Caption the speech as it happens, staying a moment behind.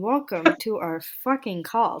Welcome to our fucking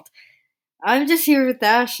cult. I'm just here with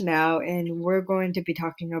Ash now, and we're going to be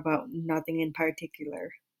talking about nothing in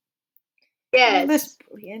particular. Isn't this Yes.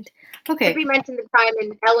 brilliant? Did Okay, we mention the time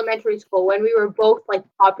in elementary school when we were both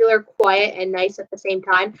popular, quiet, and nice at the same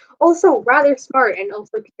time? Also rather smart and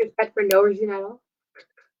also teachers pet for no reason at all.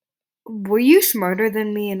 were you smarter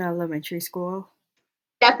than me in elementary school?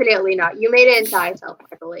 Definitely not. You made it into ISELF,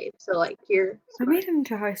 I believe. So you're I made smart. it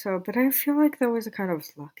into high school, but I feel like that was a kind of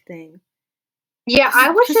luck thing. Yeah,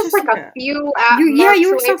 I was just a Yeah. few You marks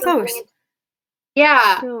were away so from getting close. it.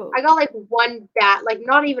 Yeah. So, I got one bad,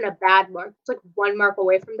 not even a bad mark. It's 1 mark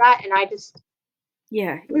away from that, and I just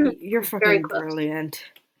yeah, you're very fucking close. brilliant.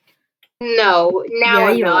 No, now Yeah,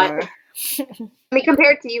 I'm you not. are. I mean,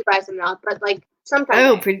 compared to you guys, I'm not, but sometimes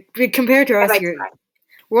Oh, I am. compared to I us, might try.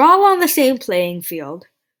 we're all on the same playing field.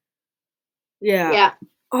 Yeah, Yeah.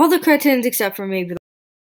 all the cretins except for maybe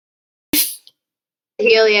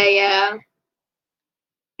Helia, yeah.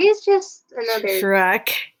 He's just another. Shrek.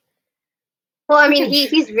 Well, I mean, Fucking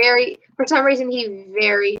he's very. For some reason, he's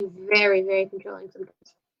very, very, very controlling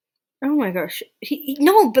sometimes. Oh my gosh.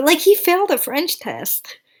 No, but like he failed a French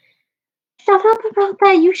test. Shut up about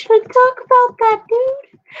that. You shouldn't talk about that,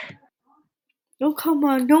 dude. Oh come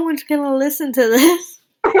on, no one's gonna listen to this.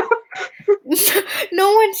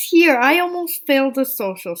 No one's here. I almost failed a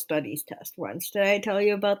social studies test once. Did I tell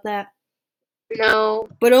you about that? No.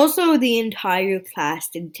 But also the entire class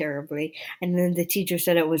did terribly, and then the teacher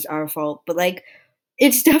said it was our fault. But like,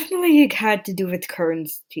 it's definitely had to do with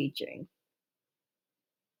Kern's teaching.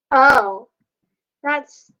 Oh,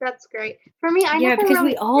 that's great. For me, I Yeah, never because we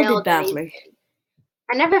really all did failed badly. anything.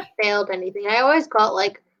 I never failed anything. I always got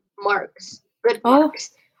marks, good All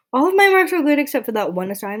marks. all of my marks were good except for that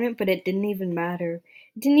one assignment, but it didn't even matter.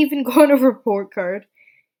 It didn't even go on a report card.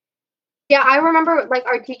 Yeah, I remember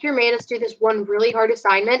our teacher made us do this one really hard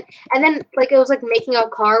assignment, and then it was making a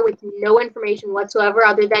car with no information whatsoever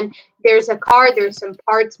other than there's a car, there's some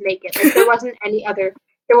parts, make it. There wasn't any other.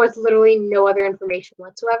 There was literally no other information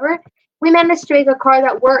whatsoever. We managed to make a car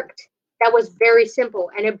that worked. That was very simple,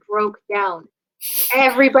 and it broke down.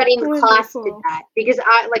 Everybody in the class did Wonderful. that because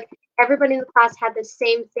everybody in the class had the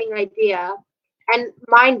same thing idea, and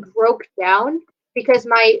mine broke down because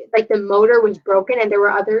my the motor was broken and there were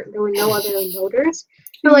no other motors.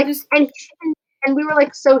 So So you just and we were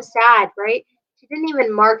so sad, right? She didn't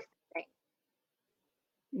even mark the thing.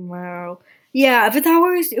 wow. Yeah, but that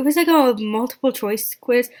was it was like a multiple choice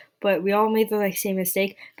quiz, but we all made the same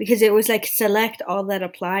mistake because it was like select all that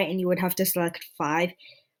apply and you would have to select five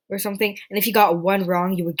or something. And if you got one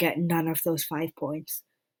wrong, you would get none of those 5 points.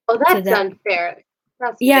 Oh, So that's that unfair.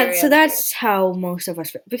 That's yeah, very so unfair. that's how most of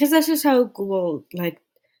us because that's just how Google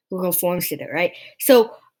Forms did it, right?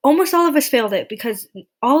 So almost all of us failed it because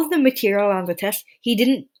all of the material on the test he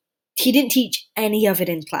didn't teach any of it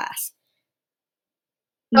in class.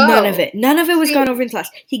 None of Oh, it. None of it was see, gone over in class.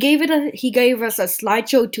 He gave us a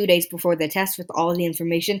slideshow 2 days before the test with all the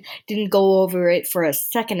information. Didn't go over it for a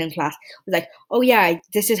second in class. Was like, oh yeah,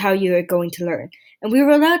 this is how you are going to learn, and we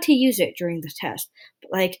were allowed to use it during the test.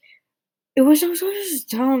 But it was also just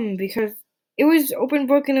dumb because it was open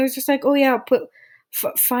book and it was just like, oh yeah,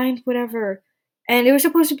 find whatever, and it was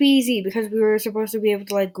supposed to be easy because we were supposed to be able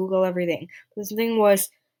to Google everything. But the thing was,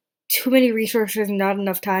 too many resources, not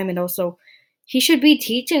enough time, and also he should be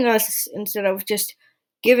teaching us instead of just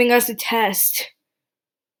giving us a test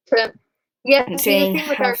so, yeah. and See, the saying thing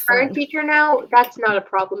with have our current fun. teacher now, that's not a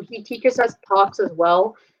problem. He teaches us talks as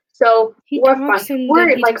well, so He we're fine. talks and then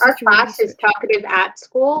We're he does our his class is research. talkative at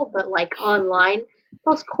school, but online,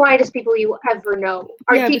 most quietest people you ever know.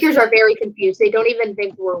 Our Yeah, teachers because are very confused. They don't even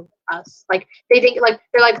think we're us. They think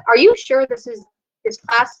they're "Are you sure this is this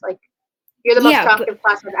class? You're the most yeah, but talkative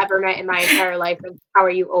class I've ever met in my entire life, and how are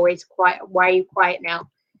you always quiet? Why are you quiet now?"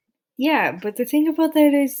 yeah, but the thing about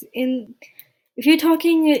that is in if you're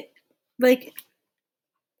talking like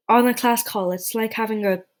on a class call, it's like having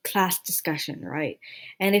a class discussion, right?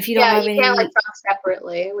 And if you don't Yeah, have you can't any talk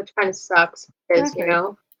separately, which kind of sucks. Because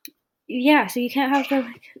exactly, yeah, so you can't have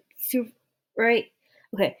the right.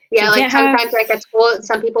 Okay, so yeah, you can't have sometimes at school,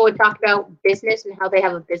 some people would talk about business and how they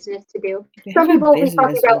have a business to do. they Some have a people would be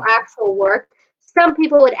talking business, about actual work. Some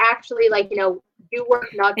people would actually do work,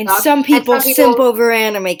 not and talk. some And people some simp people over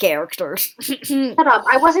anime characters. shut up.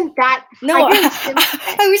 I wasn't that. No, I I, didn't simp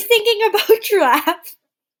I was thinking about Giraffe.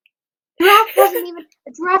 Giraffe wasn't even.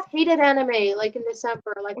 Giraffe hated anime. In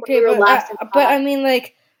December, when Okay, we were last in but class. I mean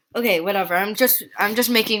okay, whatever. I'm just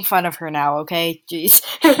making fun of her now. Okay, jeez.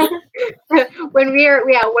 when we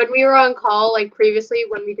were on call previously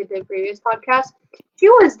when we did the previous podcast, she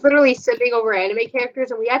was literally sipping over anime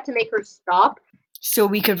characters and we had to make her stop so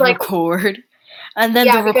we could Like, record. And then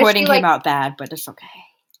the yeah, because recording she came like, out bad, but it's okay.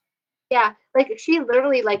 yeah, like she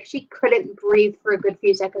literally like she couldn't breathe for a good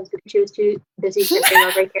few seconds because she was too busy simping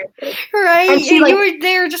over characters. Right? And she And you like, were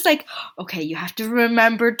there just like, okay, you have to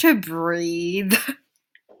remember to breathe.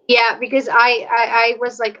 yeah, because I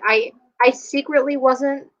was like I secretly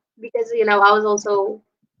wasn't because I was also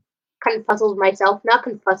confuzzled myself, not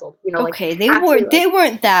confuzzled, like Okay, actually they like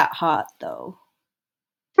weren't that hot though.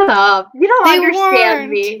 shut up, you don't They understand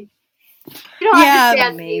weren't. me, you don't Yeah,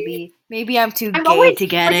 understand me. maybe I'm too I'm gay always to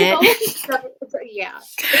get like it's it. always the stubborn. Yeah,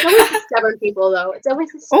 it's always the stubborn people though. It's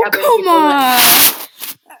always the Oh stubborn come people that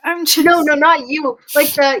on! I'm no, just. no, not you.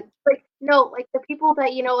 Like no, like the people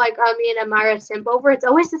that like me and Amira simp over. It's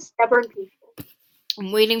always the stubborn people.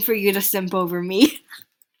 I'm waiting for you to simp over me.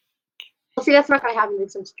 Well, see, that's not gonna happen with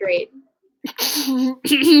some straight.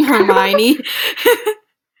 Hermione.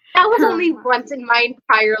 That was only once in my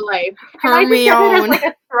entire life, and I just said it as Hermione. like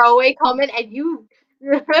a throwaway comment, and you.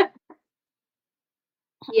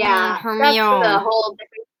 Yeah, that's the Hermione. whole.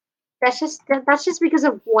 That's just because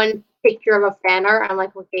of one picture of a fan art. I'm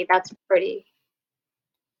like, okay, that's pretty,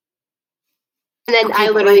 and then Okay, I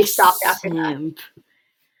but like literally stopped after that. simp.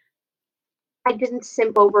 I didn't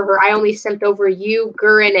simp over her. I only simped over you,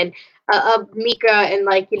 Gurin, and Mika, and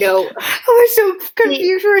I was so the,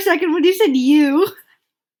 confused for a second when you said you.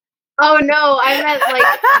 oh no, I meant like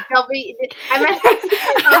W. I meant like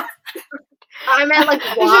I meant like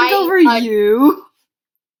I jumped over you.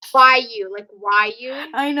 why you like why you.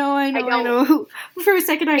 I know, I don't. For a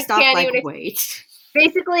second, I I stopped. can't Like, even. wait.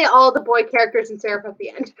 Basically, all the boy characters in Seraph at the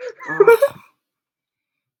end. Oh,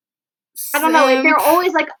 I don't know. They're simp.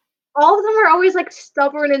 always like all of them are always like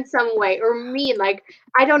stubborn in some way or mean. Like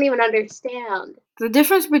I don't even understand. The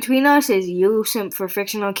difference between us is you simp for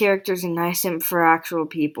fictional characters and I simp for actual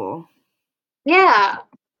people. Yeah.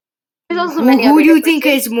 There's also many Who other do you think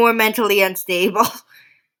differences. is more mentally unstable?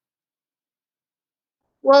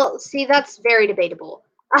 Well, see, that's very debatable.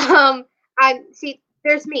 I see.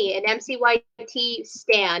 There's me, an MCYT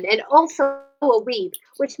stan, and also a weeb,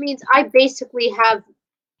 which means I basically have.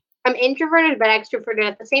 I'm introverted but extroverted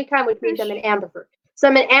at the same time, which means I'm an ambivert. So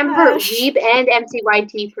I'm an ambivert Ash, weeb and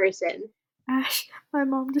MCYT person. Ash, my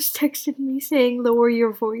mom just texted me saying lower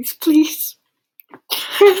your voice, please.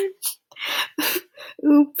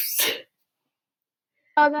 Oops.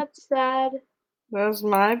 Oh, that's sad. That's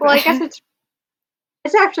my Well, I guess bad.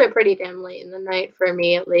 it's actually pretty damn late in the night for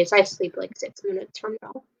me, at least. I sleep like 6 minutes from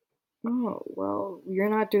now. Oh, well, you're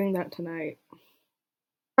not doing that tonight.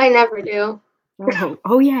 I never do.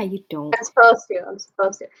 Oh yeah, you don't. I'm supposed to. I'm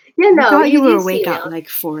supposed to. You I know, thought you you were see awake me. at like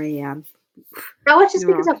 4 a.m. That was just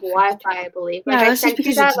You're because off. of Wi-Fi, I believe. Like Yeah, I that's just sent you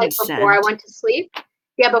because it that like didn't before I send. went to sleep.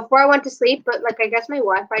 Yeah, before I went to sleep, but like I guess my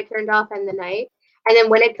Wi-Fi turned off in the night, and then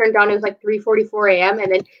when it turned on, it was like 3:44 a.m.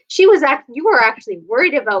 And then you were actually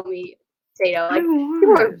worried about me, Sato. I Like you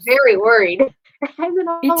were was. very worried. And then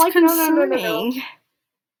I'm It's like, no, no, no, no, no. concerning.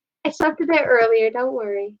 I slept a bit earlier. Don't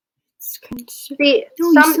worry. It's concerning. See,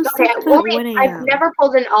 No, you still okay. slept at 1 I've a.m. never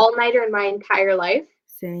pulled an all-nighter in my entire life. I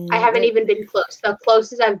Same. haven't even been close. The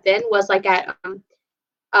closest I've been was like at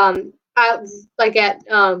New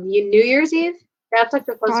Year's Eve. That's like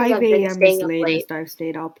the closest 5 I've been to a.m. is staying up late. latest I've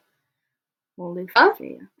stayed up. Only Huh? 5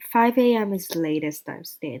 a.m. 5 a.m. is the latest I've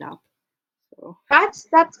stayed up. So. That's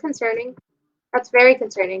concerning. That's very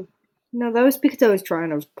concerning. No, that was because I was trying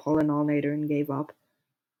to pull an all-nighter and gave up.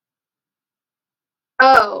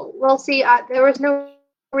 Oh, well, see, there was no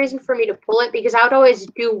reason for me to pull it because I would always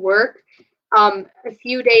do work a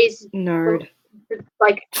few days Nerd.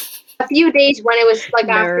 like a few days when it was like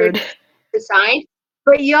after Nerd. the sign,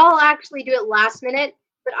 but y'all actually do it last minute.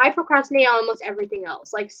 But I procrastinate on almost everything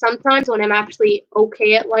else. Like sometimes when I'm actually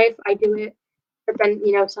okay at life, I do it. But then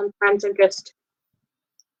sometimes I'm just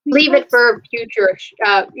We leave have it for future.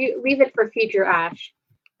 Leave it for future Ash.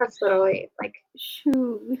 That's literally like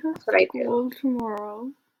shoot. We have that's what I do. school tomorrow.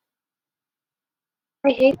 I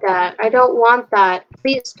hate that. I don't want that.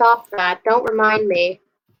 Please stop that. Don't remind me.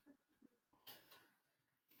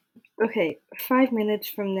 Okay, 5 minutes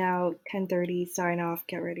from now, 10:30. Sign off.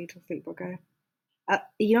 Get ready to sleep. Okay.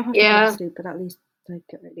 You don't have to go to Yeah. sleep, but at least like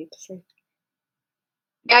get ready to sleep.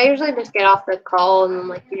 Yeah, I usually just get off the call and then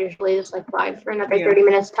like usually just like vibe for another Yeah. 30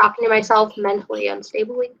 minutes talking to myself mentally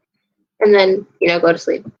unstably. And then, go to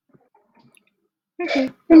sleep.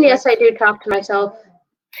 Okay. And yes, I do talk to myself.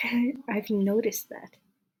 I've noticed that.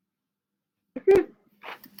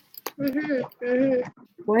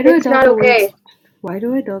 Why do It's adults not always? okay. Why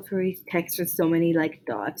do adults always text with so many like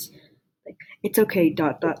dots? Like it's okay.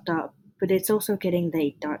 Dot. But it's also getting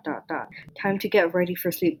late. Dot. Time to get ready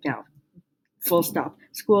for sleep now. Full stop.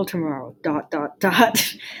 School tomorrow. ...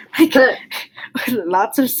 Like,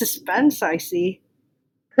 lots of suspense, I see.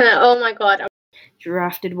 Oh my god.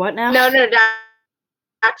 Giraffe did what now? No, that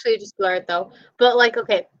actually just blurred though. But like,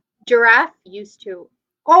 okay, Giraffe used to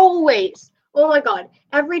always. Oh my god!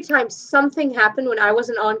 Every time something happened when I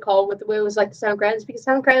wasn't on call with it was like the Sound Crayons, because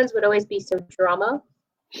Sound Crayons would always be so drama.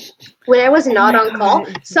 When I was not on call,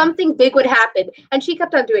 something big would happen, and she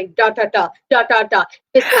kept on doing ...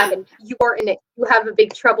 This happened. You are in it. You have a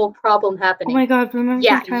big problem happening. Oh my god! Remember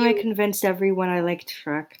the time I convinced everyone I liked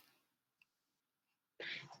Shrek?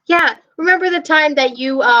 Yeah, remember the time that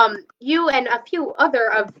you and a few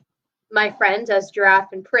other of my friends, as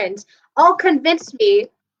Giraffe and Prince, all convinced me.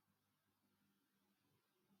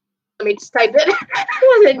 Let me just type it,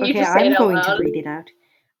 and then you just say it out loud. I'm going to read it out.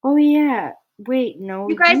 Oh yeah. Wait, no.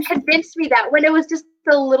 You guys convinced me that when it was just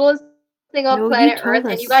the littlest thing on planet Earth,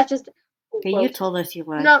 and you guys just. Okay, you told us you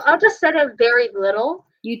liked. No, I'll just set it very little.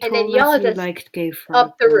 You told us you liked gay Frank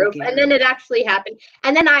up the roof, and then it actually happened.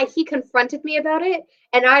 And then he confronted me about it,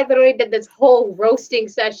 and I literally did this whole roasting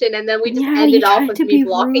session, and then we just ended off with me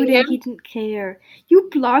blocking him. He didn't care. You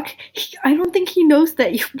blocked. I don't think he knows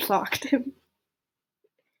that you blocked him.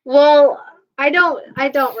 Well, I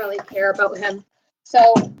don't really care about him.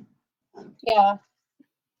 So, yeah.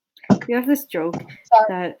 We have this joke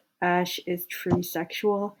that Ash is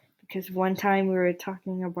trisexual, because one time we were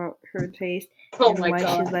talking about her taste and why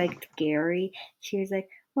she liked Gary. She was like,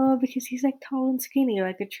 "Oh, because he's like tall and skinny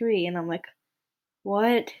like a tree," and I'm like,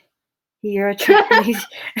 "What? You're attracted?"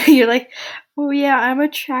 You're like, "Oh yeah, I'm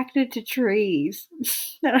attracted to trees."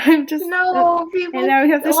 And I'm just people. And now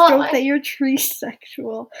we have this joke that you're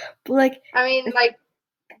trisexual, but like, I mean, like.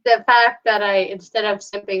 The fact that I, instead of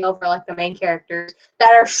simping over like the main characters that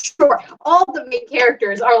are short, all the main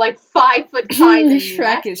characters are like 5'5".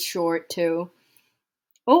 Shrek is short too.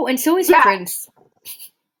 Oh, and so is Prince.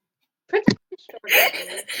 Prince is short.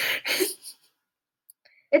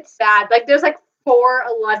 It's sad. Like there's like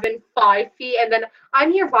 4'11", 5 feet, and then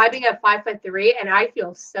I'm here vibing at 5'3", and I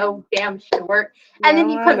feel so damn short. Yeah, and then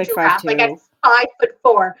you put Giraffe like at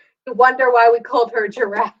 5'4". You wonder why we called her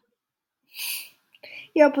Giraffe.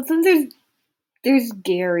 Yeah, but then there's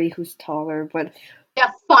Gary, who's taller, but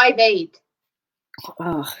 5'8".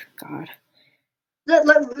 Oh god.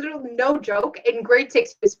 Literally no joke. In grade 6,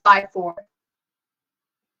 he was 5'4".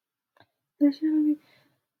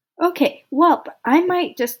 Okay, well, I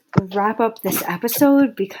might just wrap up this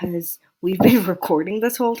episode because we've been recording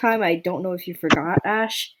this whole time. I don't know if you forgot,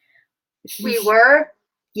 Ash. We were?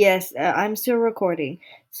 Yes, I'm still recording.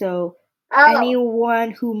 So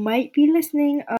anyone who might be listening,